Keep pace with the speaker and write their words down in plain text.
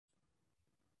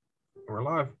We're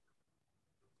live.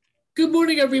 Good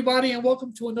morning, everybody, and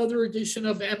welcome to another edition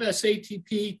of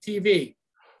MSATP TV.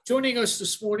 Joining us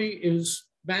this morning is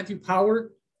Matthew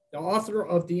Pollard, the author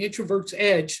of The Introvert's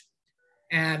Edge.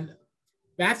 And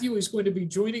Matthew is going to be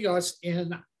joining us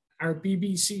in our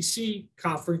BBCC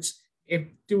conference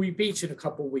in Dewey Beach in a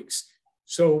couple of weeks.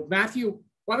 So, Matthew,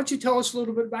 why don't you tell us a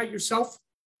little bit about yourself?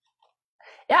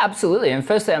 Yeah, absolutely. And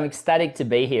firstly, I'm ecstatic to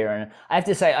be here. And I have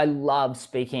to say, I love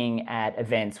speaking at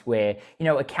events where,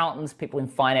 accountants, people in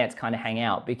finance kind of hang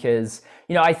out because,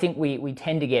 I think we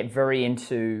tend to get very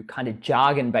into kind of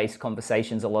jargon-based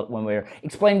conversations a lot when we're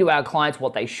explaining to our clients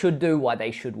what they should do, why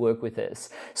they should work with us.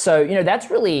 So, that's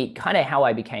really kind of how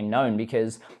I became known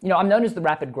because, I'm known as the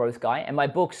Rapid Growth Guy, and my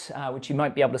books, which you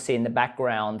might be able to see in the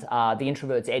background, are the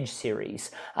Introvert's Edge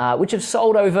series, which have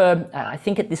sold over, I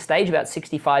think at this stage, about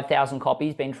 65,000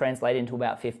 copies, been translated into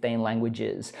about 15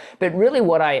 languages. But really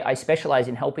what I specialize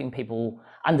in helping people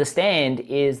understand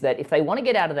is that if they want to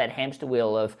get out of that hamster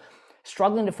wheel of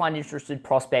struggling to find interested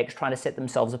prospects, trying to set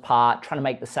themselves apart, trying to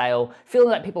make the sale, feeling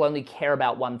like people only care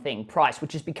about one thing, price,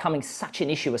 which is becoming such an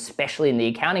issue, especially in the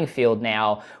accounting field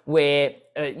now, where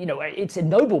it's a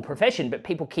noble profession, but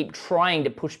people keep trying to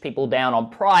push people down on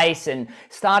price and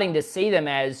starting to see them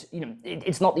as,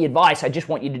 it's not the advice. I just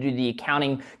want you to do the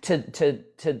accounting to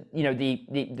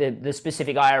the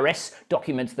specific IRS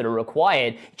documents that are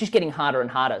required. It's just getting harder and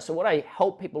harder. So what I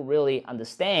help people really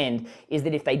understand is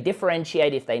that if they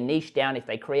differentiate, if they niche down, if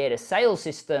they create a sales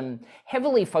system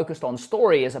heavily focused on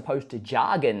story as opposed to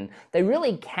jargon, they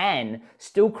really can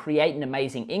still create an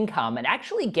amazing income and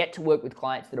actually get to work with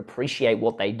clients that appreciate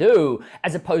what they do,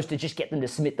 as opposed to just get them to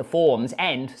submit the forms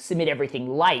and submit everything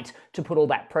late to put all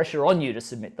that pressure on you to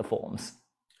submit the forms.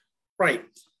 Right.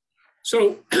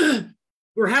 So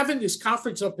we're having this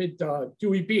conference up at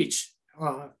Dewey Beach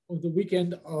on the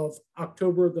weekend of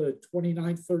October the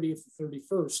 29th, 30th, and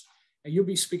 31st. And you'll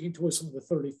be speaking to us on the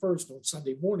 31st on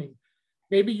Sunday morning.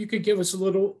 Maybe you could give us a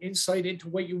little insight into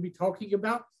what you'll be talking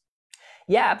about?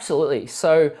 Yeah, absolutely.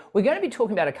 So we're going to be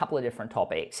talking about a couple of different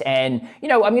topics, and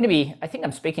I think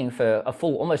I'm speaking for a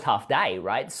full almost half day,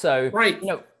 right? So right.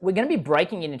 We're going to be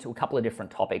breaking it into a couple of different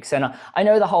topics, and I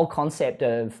know the whole concept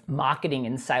of marketing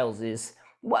and sales is,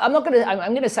 well, I'm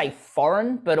going to say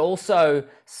foreign, but also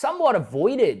somewhat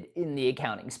avoided in the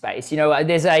accounting space.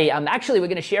 There's actually, we're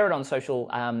going to share it on social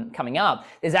coming up.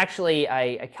 There's actually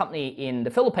a company in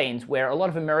the Philippines where a lot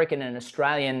of American and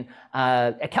Australian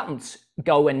accountants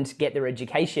go and get their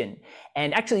education.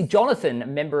 And actually, Jonathan, a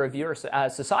member of your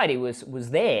society,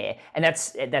 was there, and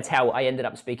that's how I ended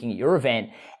up speaking at your event.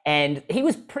 And he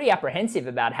was pretty apprehensive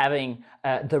about having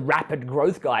the Rapid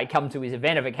Growth Guy come to his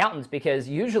event of accountants, because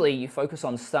usually you focus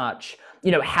on such,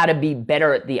 how to be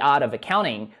better at the art of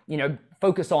accounting,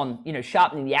 focus on,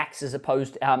 sharpening the axe as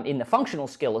opposed in the functional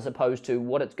skill, as opposed to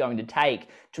what it's going to take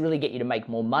to really get you to make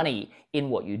more money in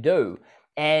what you do.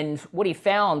 And what he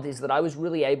found is that I was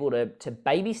really able to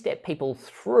baby step people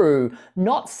through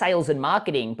not sales and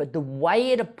marketing, but the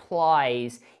way it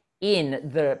applies in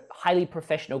the highly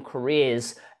professional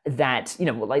careers that,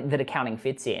 that accounting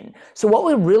fits in. So what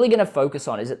we're really going to focus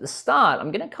on is, at the start,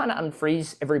 I'm going to kind of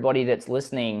unfreeze everybody that's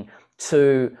listening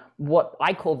to what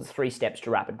I call the 3 steps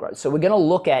to rapid growth. So we're going to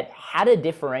look at how to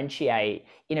differentiate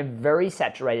in a very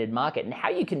saturated market and how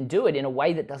you can do it in a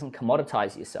way that doesn't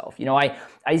commoditize yourself.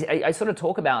 I sort of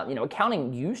talk about,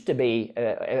 accounting used to be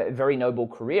a very noble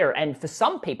career, and for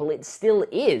some people it still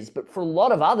is, but for a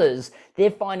lot of others,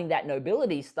 they're finding that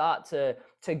nobility start to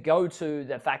go to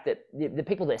the fact that the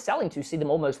people they're selling to see them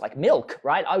almost like milk,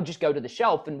 right? I'll just go to the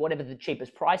shelf and whatever the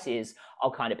cheapest price is, I'll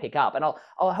kind of pick up. And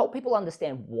I'll help people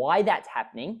understand why that's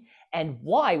happening and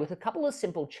why, with a couple of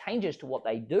simple changes to what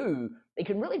they do, they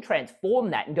can really transform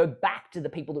that and go back to the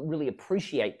people that really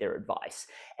appreciate their advice.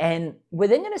 And we're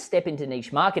then going to step into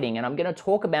niche marketing, and I'm going to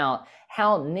talk about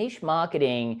how niche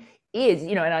marketing is,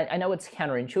 and I know it's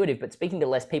counterintuitive, but speaking to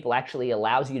less people actually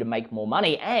allows you to make more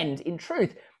money. And in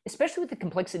truth, especially with the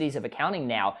complexities of accounting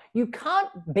now, you can't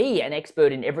be an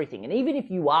expert in everything. And even if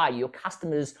you are, your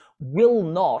customers will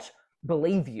not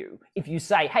believe you if you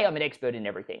say, hey, I'm an expert in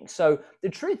everything. So the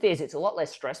truth is, it's a lot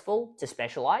less stressful to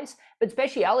specialize, but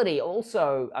speciality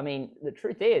also, the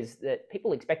truth is that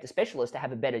people expect a specialist to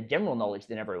have a better general knowledge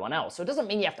than everyone else. So it doesn't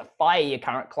mean you have to fire your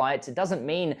current clients. It doesn't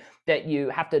mean that you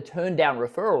have to turn down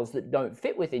referrals that don't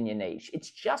fit within your niche.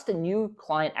 It's just a new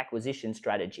client acquisition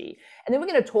strategy. And then we're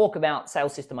going to talk about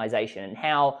sales systemization and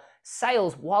how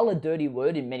sales, while a dirty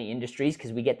word in many industries,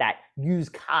 because we get that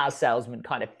used car salesman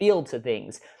kind of feel to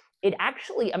things, it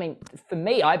actually, for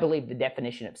me, I believe the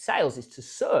definition of sales is to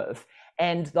serve.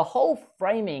 And the whole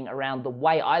framing around the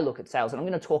way I look at sales, and I'm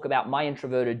going to talk about my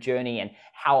introverted journey and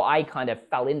how I kind of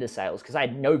fell into sales because I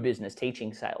had no business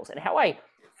teaching sales, and how I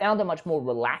found a much more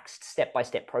relaxed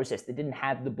step-by-step process that didn't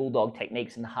have the bulldog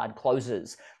techniques and the hard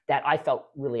closes that I felt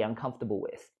really uncomfortable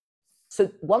with. So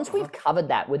once we've covered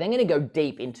that, we're then going to go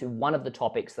deep into one of the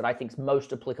topics that I think is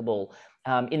most applicable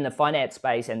in the finance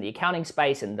space and the accounting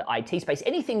space and the IT space,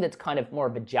 anything that's kind of more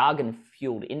of a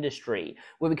jargon-fueled industry,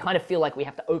 where we kind of feel like we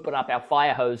have to open up our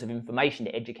fire hose of information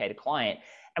to educate a client.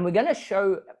 And we're going to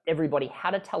show everybody how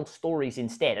to tell stories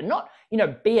instead, and not,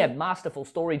 be a masterful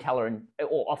storyteller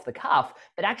or off the cuff,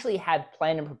 but actually have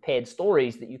planned and prepared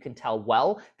stories that you can tell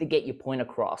well to get your point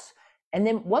across. And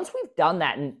then once we've done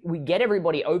that and we get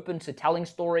everybody open to telling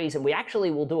stories, and we actually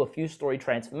will do a few story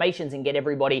transformations and get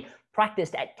everybody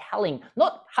practiced at telling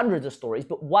not hundreds of stories,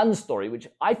 but one story, which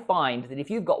I find that if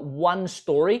you've got one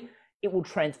story, it will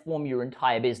transform your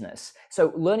entire business.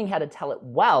 So learning how to tell it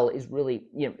well is really,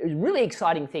 a really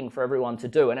exciting thing for everyone to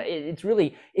do. And it's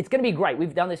going to be great.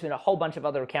 We've done this in a whole bunch of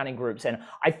other accounting groups, and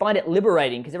I find it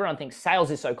liberating because everyone thinks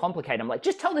sales is so complicated. I'm like,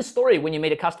 just tell this story when you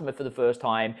meet a customer for the first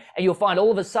time, and you'll find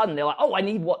all of a sudden they're like, oh, I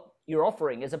need what you're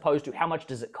offering, as opposed to how much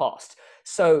does it cost.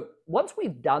 So once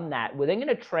we've done that, we're then going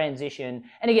to transition,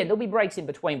 and again, there'll be breaks in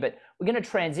between, but we're going to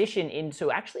transition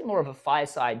into actually more of a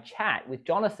fireside chat with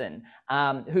Jonathan,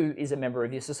 who is a member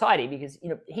of your society, because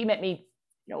he met me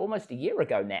almost a year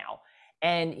ago now.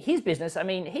 And his business,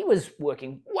 he was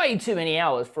working way too many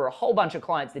hours for a whole bunch of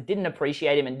clients that didn't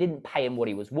appreciate him and didn't pay him what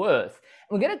he was worth.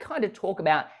 And we're going to kind of talk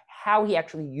about how he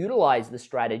actually utilized the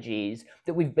strategies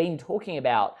that we've been talking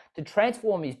about to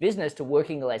transform his business to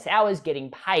working less hours, getting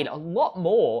paid a lot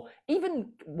more, even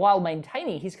while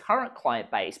maintaining his current client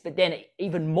base, but then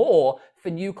even more for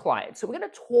new clients. So we're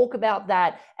going to talk about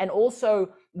that, and also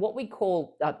what we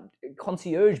call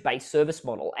concierge-based service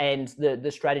model and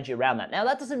the strategy around that. Now,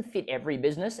 that doesn't fit every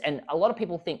business, and a lot of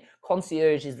people think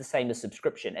concierge is the same as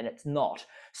subscription, and it's not.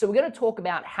 So we're going to talk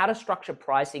about how to structure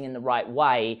pricing in the right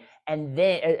way, and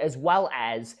then as well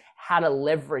as how to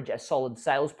leverage a solid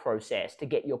sales process to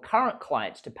get your current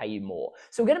clients to pay you more.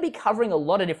 So we're going to be covering a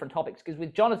lot of different topics, because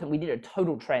with Jonathan, we did a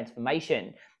total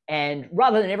transformation. And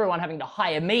rather than everyone having to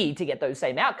hire me to get those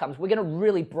same outcomes, we're going to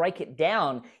really break it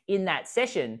down in that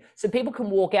session so people can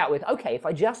walk out with, okay, if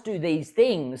I just do these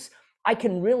things, I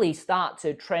can really start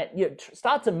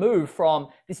to move from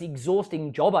this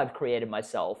exhausting job I've created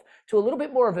myself to a little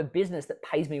bit more of a business that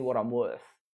pays me what I'm worth.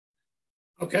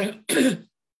 Okay.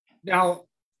 Now,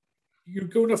 you're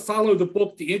going to follow the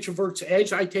book, The Introvert's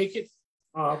Edge, I take it.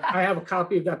 I have a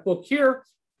copy of that book here.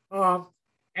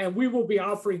 And we will be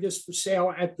offering this for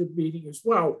sale at the meeting as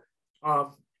well.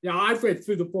 Now, I've read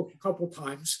through the book a couple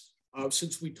times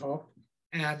since we talked,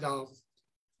 and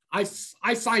I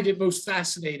find it most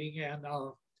fascinating, and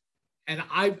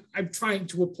I'm trying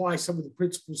to apply some of the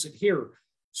principles in here.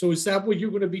 So is that what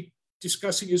you're going to be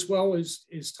discussing as well,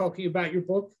 is talking about your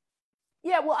book?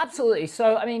 Yeah, well, absolutely.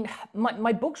 So,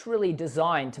 my book's really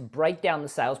designed to break down the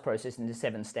sales process into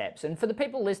 7 steps. And for the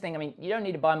people listening, you don't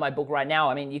need to buy my book right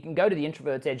now. You can go to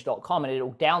theintrovertsedge.com and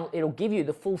it'll give you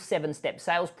the full 7-step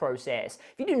sales process.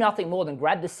 If you do nothing more than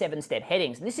grab the 7-step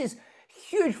headings, and this is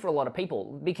huge for a lot of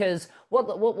people, because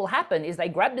what will happen is they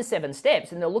grab the 7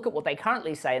 steps and they'll look at what they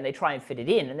currently say and they try and fit it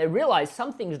in, and they realize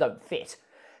some things don't fit.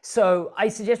 So I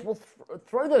suggest,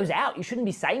 throw those out. You shouldn't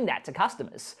be saying that to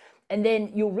customers. And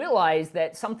then you'll realize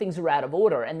that some things are out of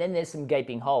order, and then there's some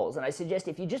gaping holes. And I suggest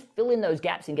if you just fill in those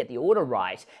gaps and get the order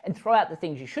right and throw out the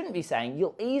things you shouldn't be saying,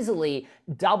 you'll easily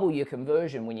double your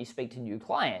conversion when you speak to new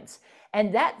clients.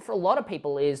 And that, for a lot of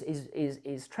people, is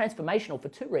transformational for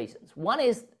 2 reasons. One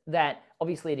is that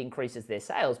obviously it increases their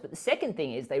sales, but the second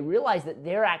thing is they realize that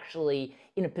they're actually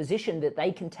in a position that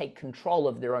they can take control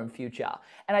of their own future.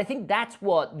 And I think that's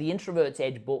what the Introvert's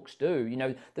Edge books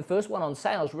do. The first one on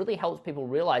sales really helps people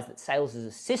realize that sales is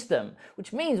a system,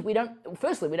 which means we don't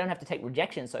have to take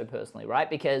rejection so personally, right?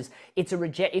 Because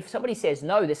if somebody says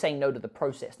no, they're saying no to the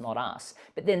process, not us.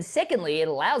 But then secondly, it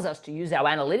allows us to use our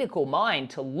analytical mind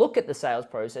to look at the sales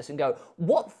process and go,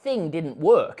 what thing didn't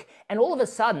work? And all of a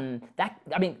sudden,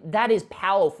 that is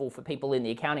powerful for people in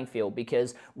the accounting field,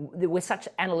 because we're such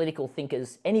analytical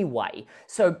thinkers anyway.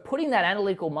 So putting that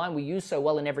analytical mind we use so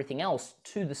well in everything else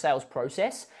to the sales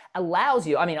process allows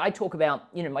you, I talk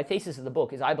about, my thesis of the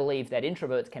book is I believe that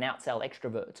introverts can outsell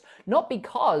extroverts, not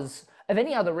because of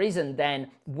any other reason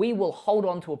than we will hold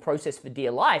on to a process for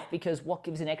dear life, because what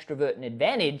gives an extrovert an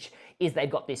advantage is they've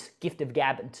got this gift of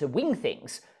gab and to wing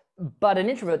things. But an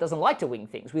introvert doesn't like to wing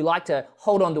things. We like to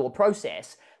hold on to a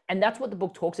process. And that's what the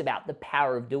book talks about, the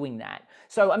power of doing that.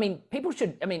 So, I mean, people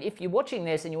should, I mean, if you're watching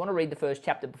this and you want to read the first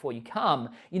chapter before you come,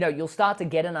 you know, you'll start to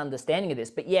get an understanding of this.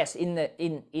 But yes, in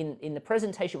the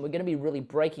presentation, we're going to be really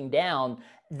breaking down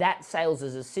that sales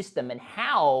as a system and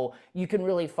how you can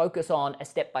really focus on a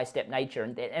step-by-step nature.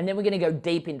 And then we're going to go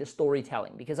deep into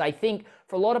storytelling, because I think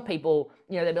for a lot of people,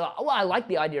 you know, they'll be like, oh, I like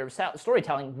the idea of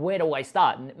storytelling. Where do I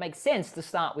start? And it makes sense to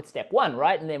start with step one,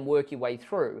 right? And then work your way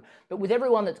through. But with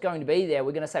everyone that's going to be there,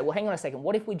 we're going to say, well, hang on a second.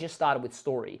 What if we just started with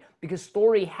story? Because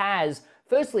story has,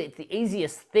 firstly, it's the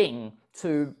easiest thing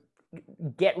to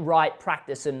get right,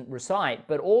 practice, and recite,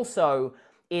 but also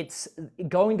it's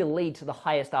going to lead to the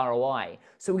highest ROI.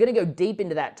 So we're going to go deep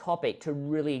into that topic to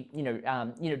really,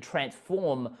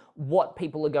 transform what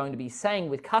people are going to be saying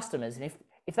with customers. And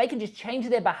if they can just change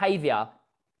their behavior,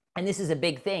 and this is a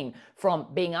big thing, from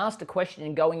being asked a question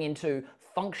and going into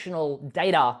functional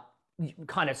data,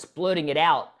 kind of splurting it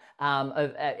out,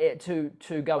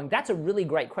 to going, that's a really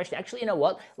great question. Actually, you know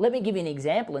what? Let me give you an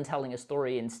example and telling a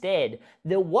story instead.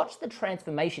 They'll watch the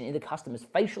transformation in the customer's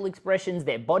facial expressions,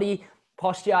 their body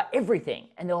posture, everything.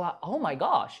 And they're like, oh my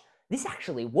gosh, this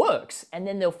actually works. And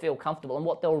then they'll feel comfortable. And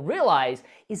what they'll realize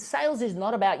is sales is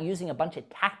not about using a bunch of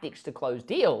tactics to close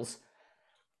deals.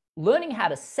 Learning how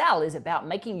to sell is about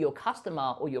making your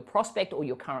customer or your prospect or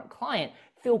your current client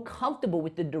feel comfortable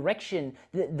with the direction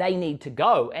that they need to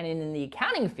go. And in the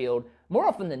accounting field, more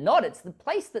often than not, it's the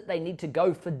place that they need to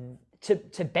go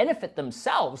to benefit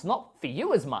themselves, not for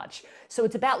you as much. So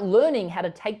it's about learning how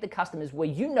to take the customers where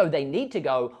you know they need to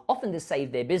go, often to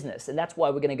save their business. And that's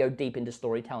why we're going to go deep into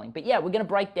storytelling. But yeah, we're going to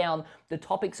break down the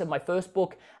topics of my first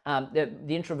book, the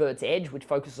Introvert's Edge, which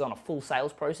focuses on a full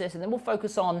sales process. And then we'll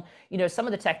focus on, some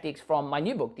of the tactics from my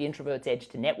new book, The Introvert's Edge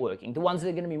to Networking, the ones that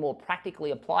are going to be more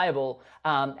practically applicable,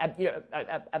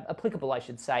 I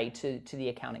should say, to the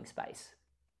accounting space.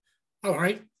 All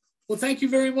right. Well, thank you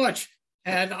very much.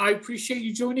 And I appreciate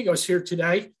you joining us here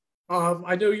today.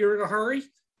 I know you're in a hurry,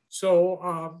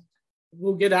 so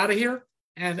we'll get out of here.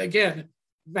 And again,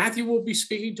 Matthew will be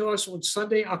speaking to us on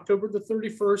Sunday, October the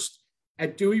 31st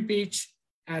at Dewey Beach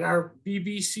at our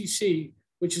BBCC,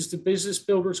 which is the Business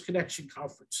Builders Connection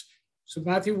Conference. So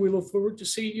Matthew, we look forward to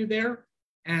seeing you there.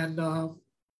 And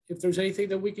if there's anything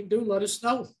that we can do, let us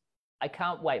know. I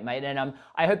can't wait, mate. And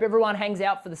I hope everyone hangs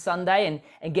out for the Sunday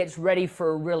and gets ready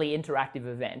for a really interactive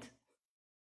event.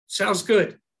 Sounds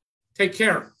good. Take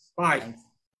care. Bye. Thanks.